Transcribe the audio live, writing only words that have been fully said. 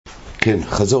כן,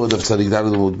 חזור עד צדיק ד'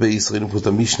 עמוד בייס, ראינו פה את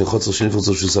המשנה, חוצר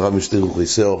שנפרץ של שרה משתי רוחי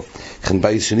שיער, וכן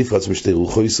בייס שנפרץ משתי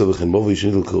רוחי שיער, וכן מובי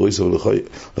שנפרץ קרוי שיער,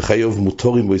 ולחיוב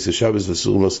מותורים בו יסי שבס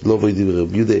וסורים לא וידי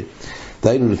ברב יהודה.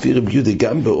 דיינו לפי רב יהודה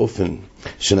גם באופן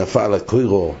שנפל על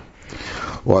הקוירו,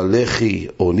 או על לחי,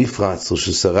 או נפרץ, או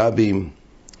שסרבים,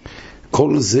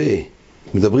 כל זה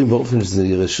מדברים באופן שזה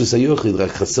רשוס היוחד,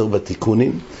 רק חסר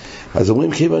בתיקונים, אז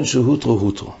אומרים כיוון שהוא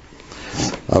הוטרו.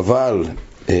 אבל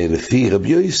לפי רבי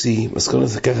יוסי, מסכון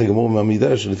זה ככה גמור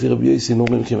מהמידה שלפי רבי יוסי לא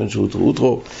אומרים כיוון שהוא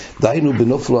הוטרו, דיינו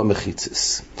בנופלו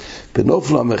המחיצס.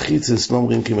 בנופלו המחיצס לא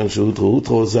אומרים כיוון שהוא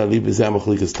הוטרו, זה עלי בזה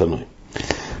המחליק הסתנוי.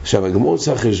 עכשיו הגמור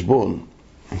עושה חשבון,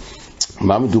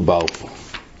 מה מדובר פה?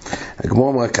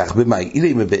 הגמור אמרה כך, במאי,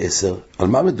 אילי מבעשר, על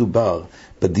מה מדובר?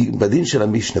 בדין של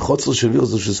המשנה, חוצר של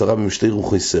וירזו ששרה בשתי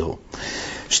רוחי שיער.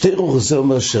 שתי רוחי שיער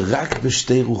אומר שרק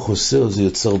בשתי רוחי שיער זה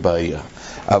יוצר בעיה,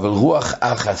 אבל רוח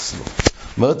אחס לא.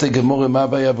 אומרת הגמור, מה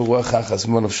הבעיה ברוח אחס?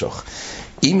 מה נפשוך?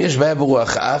 אם יש בעיה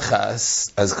ברוח אחס,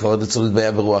 אז כבר צריך להיות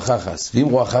בעיה ברוח אחס. ואם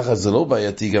רוח אחס זה לא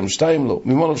בעייתי, גם שתיים לא.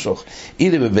 ממה נפשוך?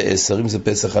 אילי בעשר, אם זה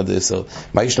פסח עד 10,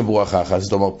 מה ישנה ברוח אחס?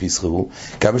 זאת אומרת פיסחרו.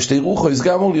 גם בשתי רוחי, זה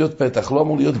גם אמור להיות פתח, לא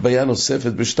אמור להיות בעיה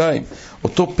נוספת בשתיים.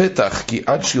 אותו פתח, כי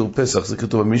עד שיעור פסח, זה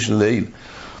כתוב במשנה לעיל,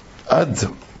 עד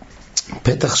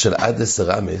פתח של עד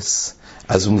 10 אמס,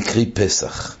 אז הוא מקריא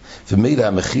פסח. ומילא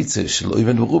המחיצה של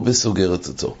אויבן מרובה סוגרת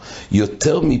אותו.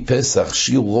 יותר מפסח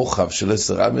שיעור רוחב של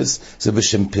 10 אמס זה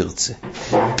בשם פרצה.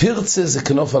 פרצה זה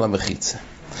כנוף על המחיצה.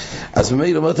 אז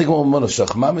במילא אומרת הגמור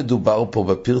מונושך, מה מדובר פה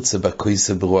בפרצה,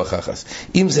 בקויסה, ברוח אחס?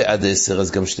 אם זה עד 10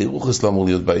 אז גם שתי רוחס לא אמור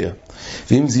להיות בעיה.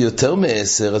 ואם זה יותר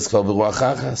מ10 אז כבר ברוח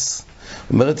אחס.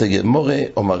 אומרת הגמורה,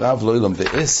 אומר רב לא ילום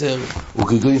ב10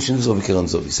 וכגוין שנפזו בקרן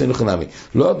זוביס. אין לך נמי.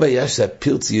 לא הבעיה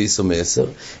שהפרצי יסו מ10,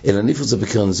 אלא נפרצו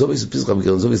בקרן זוביס, ופסחה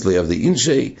בקרן זוביס לא יעבדי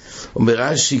אינשי. אומר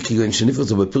רש"י, כגוין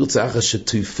שנפרצו בפרצה אחת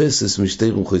שתופסס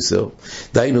משתי רוחי שיער,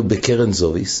 דיינו בקרן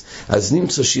זוביס, אז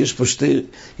נמצא שיש פה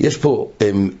יש פה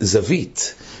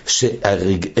זווית,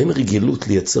 שאין רגילות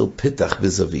לייצר פתח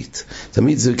בזווית.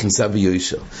 תמיד זה כנסה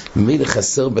ביושר. ממילא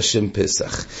חסר בשם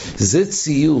פסח. זה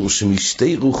ציור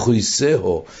שמשתי רוחי שיער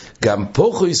גם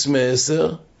פה חויס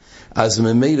מ10, אז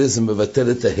ממילא זה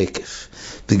מבטל את ההקף,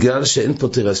 בגלל שאין פה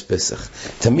תרס פסח.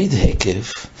 תמיד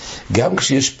הקף, גם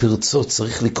כשיש פרצות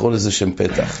צריך לקרוא לזה שם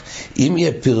פתח. אם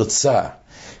יהיה פרצה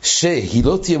שהיא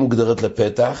לא תהיה מוגדרת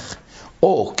לפתח,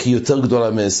 או כי יותר גדולה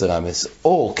מ10 אמס,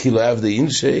 או כי לא יעבדי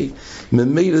אינשי,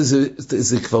 ממילא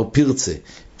זה כבר פרצה.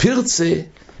 פרצה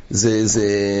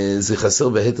זה חסר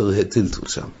בהתר טלטול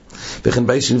שם. וכן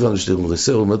באי שנפרן לשתי רוחי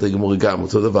שיער, אומרת הגמור גם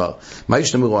אותו דבר. מה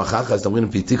יש למרוח אחת? אז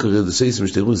אמרים פיתיקו ירדסייסם,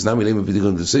 שתי רוחי נמי להם פיתיקו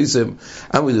ירדסייסם,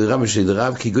 אמרי דרם ושי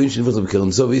דרב, כי גוין שנפרן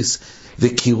בקרן זוביס,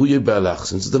 וקירוי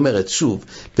באלכסון. זאת אומרת, שוב,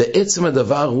 בעצם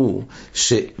הדבר הוא,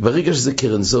 שברגע שזה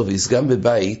קרן זוביס, גם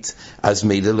בבית, אז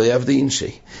מילה לא יעבדי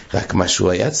אינשי. רק משהו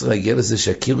היה צריך להגיע לזה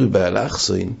שהקירוי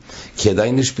באלכסון, כי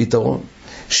עדיין יש פתרון.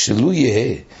 שלא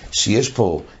יהיה שיש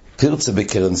פה פרצה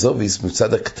בקרן זוביס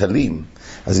מצד הכתלים,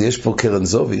 אז יש פה קרן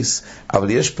זוביס, אבל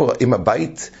יש פה, אם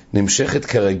הבית נמשכת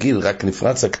כרגיל, רק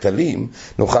נפרץ הכתלים,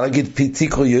 נוכל להגיד פי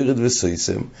תיקרו יורד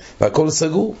וסויסם, והכל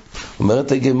סגור.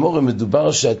 אומרת הגמורה,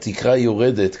 מדובר שהתקרה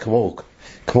יורדת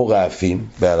כמו רעפים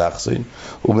באלכסון,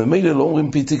 וממילא לא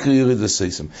אומרים פי תיקרו יורד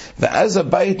וסויסם. ואז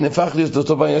הבית נפח להיות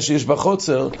אותו בעיה שיש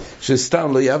בחוצר,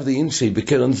 שסתם לא יעבדי אינשי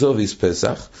בקרן זוביס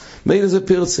פסח, מילא זה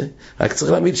פרצה. רק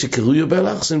צריך להעמיד שקרוי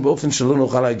באלכסון באופן שלא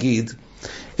נוכל להגיד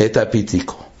את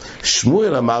הפיתיקו.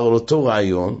 שמואל אמר על אותו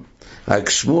רעיון, רק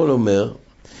שמואל אומר,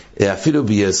 אפילו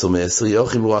ב10 מ10,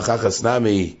 יוכים רוח אחס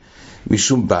נמי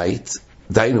משום בית,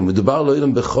 דיינו, מדובר לא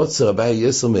ילם בחוצר, הבעיה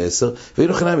 10 מ10,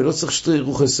 ואילו חנמי לא צריך שתי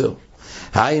רוחי שיער.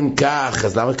 האם כך,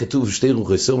 אז למה כתוב שתי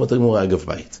רוחי שיער? אומרת הגמורה אגב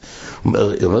בית.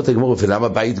 אומרת הגמורה, ולמה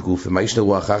בית גוף? ומה יש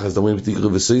לרוח אחס? אז אומרים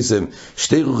פיתיקו וסויסם,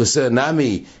 שתי רוחי שיער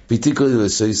נמי, פיתיקו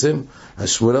וסויסם, אז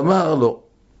שמואל אמר לא.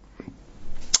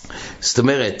 זאת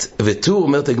אומרת, וטור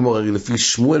אומרת הגמור, לפי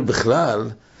שמואל בכלל,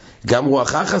 גם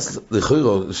רוח אחס,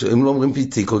 הם לא אומרים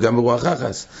פיתיקו, גם ברוח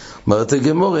אחס. אומרת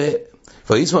הגמור,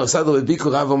 ויסמר סדר בביקו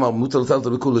רב אמר, מוטל טלטל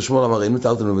בכול לשמואל אמר, אין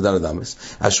מטלטל מבדל הדמס.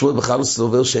 אז שמואל בכלל לא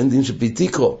סובר שאין דין של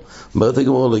פיתיקו. אומרת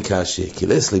הגמור לא יקשה, כי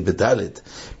לסלי בדלת,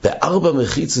 בארבע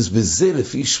מחיצס בזה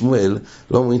לפי שמואל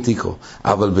לא אומרים תיקו.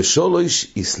 אבל בשלוש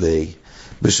יסלי,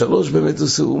 בשלוש באמת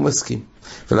הוא מסכים.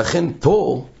 ולכן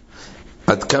פה,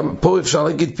 פה אפשר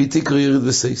להגיד פיתיקו יורד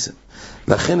וסויסם.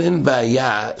 לכן אין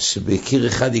בעיה שבקיר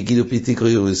אחד יגידו פיתיקו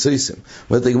יורד וסויסם.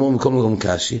 אומרת הגמור מקום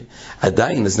קשי,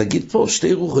 עדיין, אז נגיד פה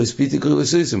שתי רוחויס פיתיקו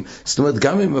וסויסם. זאת אומרת,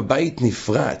 גם אם הבית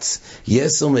נפרץ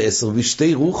 10 מ10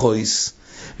 ושתי רוחויס,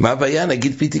 מה הבעיה?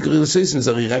 נגיד פיתיקרו יורד וסויסם,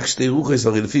 זה הרי רק שתי רוחס,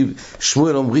 הרי לפי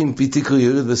שמואל אומרים פיתיקרו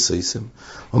יורד וסויסם.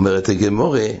 אומרת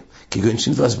הגמורה, כגון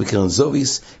שנפרס בקרן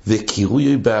זוביס,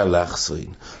 וקירוי באלכסוין.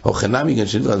 או חנמי גון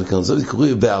שנפרס בקרן זוביס,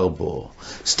 קירוי בארבו.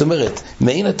 זאת אומרת,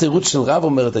 מעין התירוץ של רב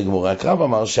אומרת הגמורה, רק רב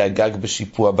אמר שהגג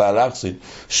בשיפוע באלכסוין.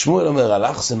 שמואל אומר,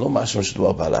 אלכסוין לא משהו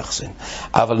שדובר באלכסוין.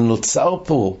 אבל נוצר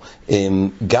פה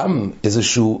גם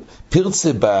איזשהו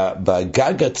פרצה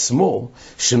בגג עצמו,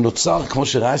 שנוצר, כמו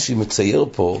שרש"י מצייר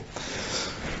פה,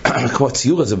 כמו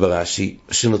הציור הזה ברש"י,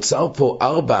 שנוצר פה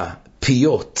 4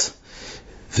 פיות,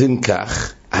 ואם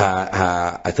כך,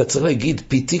 אתה צריך להגיד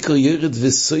פיתיקרו יורד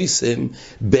וסויסם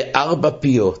ב4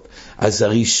 פיות. אז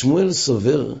הרי שמואל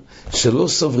סובר שלא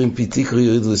סוברים פיתיקרו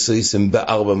יורד וסויסם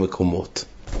ב4 מקומות.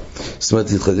 זאת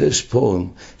אומרת, התחדש פה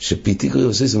שפיתיקרו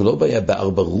יורד וסויסם לא בעיה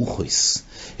ב4 רוחוס,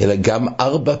 אלא גם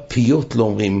 4 פיות לא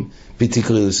אומרים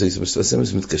פיתיקרו יורד וסויסם.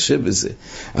 הסמס מתקשה בזה,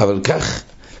 אבל כך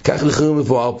לכאורה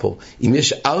מבואר פה. אם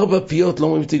יש 4 פיות לא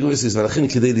אומרים פיתיקרו וסויסם, ולכן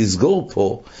כדי לסגור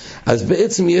פה, אז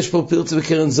בעצם יש פה פרצה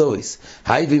בקרן זויס.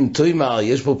 היי ואם תוימר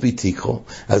יש פה פיתיקרו,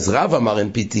 אז רב אמר אין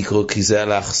פיתיקרו כי זה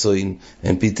על האחסוין,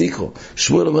 אין פיתיקרו.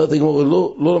 שמואל אומרת הגמורה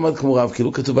לא למד כמו רב, כי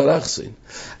לא כתוב על האחסוין.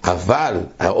 אבל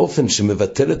האופן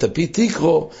שמבטל את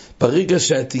הפיתיקרו, ברגע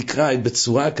שהתקרה היא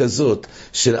בצורה כזאת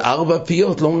של 4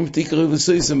 פיות, לא אומרים פיתיקרו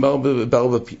וסויסם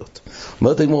ב4 פיות.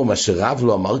 אומרת הגמורה, מה שרב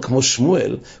לא אמר כמו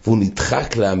שמואל, והוא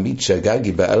נדחק להעמיד שהגג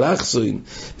היא בעל האחסוין,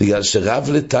 בגלל שרב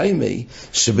לטיימי,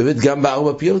 שבאמת גם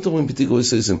ב4 פיות אומרים פיתיקרו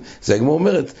וסויסם. זה הגמורה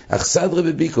אומרת, אכסדרה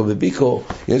בביקו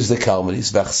יש זה קרמליס,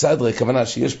 ואכסדרה, הכוונה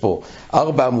שיש פה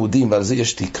 4 עמודים, ועל זה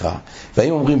יש תקרה.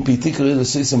 והאם אומרים פיתיקרו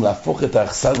וסויסם להפוך את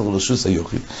האכסדרה לרשוס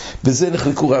היוחיד, וזה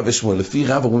נחלקו רב ושמואל. לפי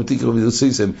רב אומרים פיתיקרו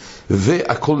וסויסם,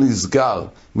 והכל נסגר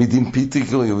מדין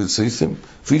פיתיקרו וסויסם,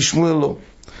 לפי שמואל לא.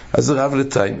 אז זה רב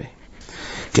לטיימי.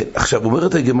 כן, עכשיו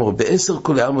אומרת הגמורה, ב10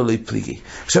 כולי עלמא לא יפליגי.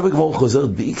 עכשיו הגמורה חוזרת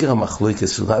בעיקר המחלוקת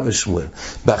של רב ושמואל,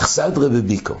 באכסדרה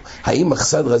בביקו. האם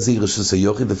אכסדרה זה רשוס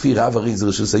היוחיד? לפי רב הרי זה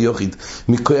רשוס היוחיד,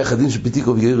 מכוח הדין של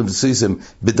פיתיקרו ויורד וסויסם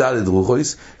בד'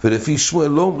 רוחוס, ולפי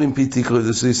שמואל לא אומרים פיתיקרו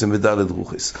וסויסם בד'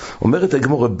 רוחוס. אומרת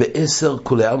הגמורה, ב10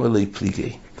 כולי עלמא לא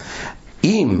יפליגי.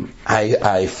 אם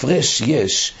ההפרש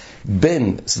יש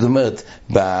בין, זאת אומרת,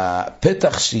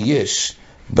 בפתח שיש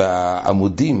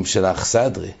בעמודים של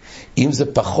האכסדרה, אם זה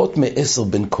פחות מ10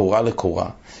 בין קורה לקורה,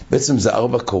 בעצם זה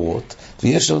 4 קורות,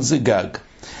 ויש על זה גג.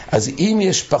 אז אם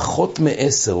יש פחות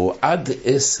מ10 או עד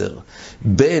 10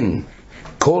 בין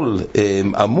כל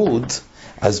עמוד,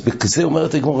 אז בכזה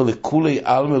אומרת הגמורה, לכולי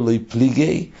עלמא לא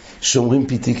יפליגי, שאומרים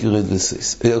פיתיקרו יורד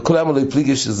וסויסם. כולי עלמא לא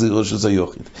יפליגי שזה רשוס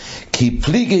היוחיד. כי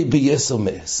פליגי ב10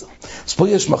 מ10. אז פה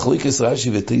יש מחלוקת רש"י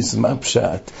וטייס, מה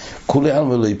פשט? כולי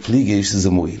עלמא לא יפליגי שזה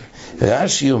מועיל.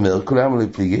 רש"י אומר, כולי עלמא לא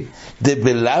יפליגי,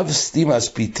 דבלאו סתימאס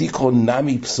פיתיקרו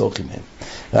נמי פסוחים הם.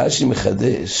 רש"י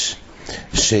מחדש,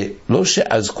 שלא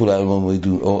שאז כולי עלמא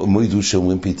מועידו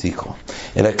שאומרים פיתיקרו,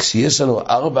 אלא כשיש לנו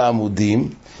 4 עמודים,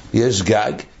 יש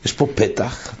גג, יש פה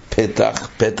פתח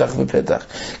ופתח,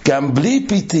 גם בלי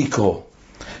פיתיקרו.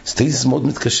 אז תאיס מאוד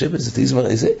מתקשה בזה, תאיס אומר,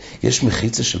 יש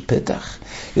מחיצה של פתח,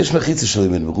 יש מחיצה של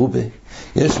ימין מרובה,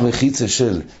 יש מחיצה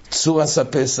של צורס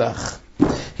הפסח,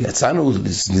 יצאנו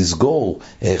לסגור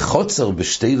חוצר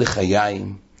בשתי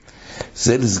לחיים,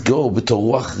 זה לסגור בתור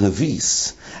רוח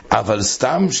רביס, אבל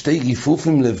סתם 2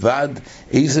 גיפופים לבד,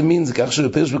 איזה מין, זה כך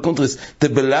שלפרש בקונטרס,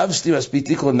 דבלאו סתימאס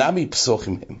פיתיקרו נמי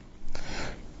פסוחים הם.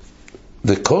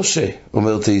 וקושה,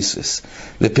 אומר תייסס,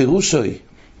 לפירושוי,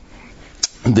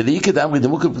 דליקד אמרי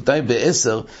דמוק לפתאי ב10,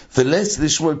 ולס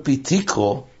לשמואל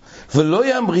פיתיקרו, ולא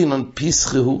יאמרינון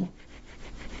פיסחהו.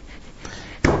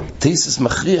 תייסס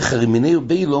מכריח, הרי מיני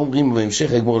ובי לא אומרים,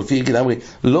 בהמשך הגמור לפי יקד אמרי,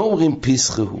 לא אומרים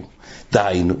פיסחהו.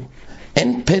 דהיינו,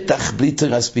 אין פתח בלי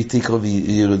תרס פיתיקרו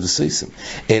ויורד וסויסם,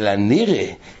 אלא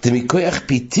נראה, דמכוח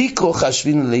פיתיקרו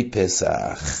חשבינו לי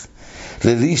פסח.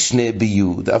 ללישנה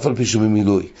ביוד, אף על פי שהוא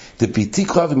במילוי,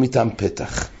 דפיתיקרו ומטעם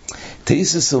פתח.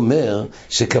 תייסס אומר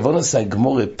שכוון עשה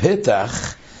הגמורה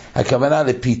פתח, הכוונה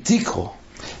לפיתיקרו.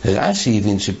 רש"י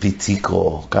הבין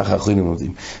שפיתיקרו, ככה אחרים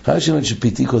יודעים, רש"י הבין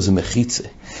שפיתיקרו זה מחיצה,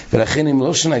 ולכן אם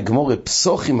לא שנה הגמורה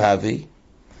פסוחים הביא,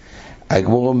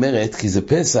 הגמורה אומרת כי זה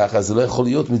פסח, אז זה לא יכול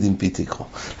להיות מדין פיתיקרו.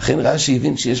 לכן רש"י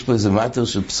הבין שיש פה איזה מטר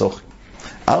של פסוחים,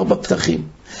 4 פתחים.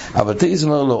 אבל תייס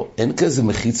אומר לו, אין כזה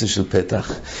מחיצה של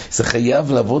פתח, זה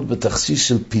חייב לעבוד בתכסיס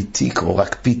של פיתיקרו,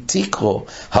 רק פיתיקרו,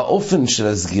 האופן של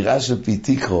הסגירה של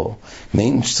פיתיקרו,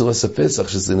 מעין צורס הפסח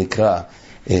שזה נקרא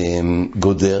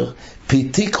גודר,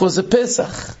 פיתיקרו זה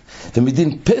פסח,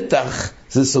 ומדין פתח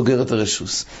זה סוגר את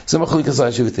הרשוס. זה מחליק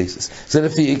עשרה שבטייסס. זה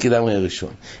לפי יקד אמרי הראשון.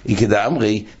 יקד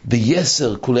אמרי,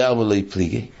 ב10 כולי עלמא לא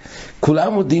יפליגי.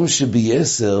 כולם יודעים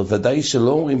שב10 ודאי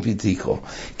שלא אומרים פיתיקרו,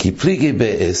 כי פליגי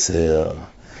ב10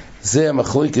 זה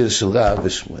המחלוקת של רב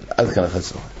ושמואל. עד כאן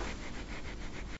החצור.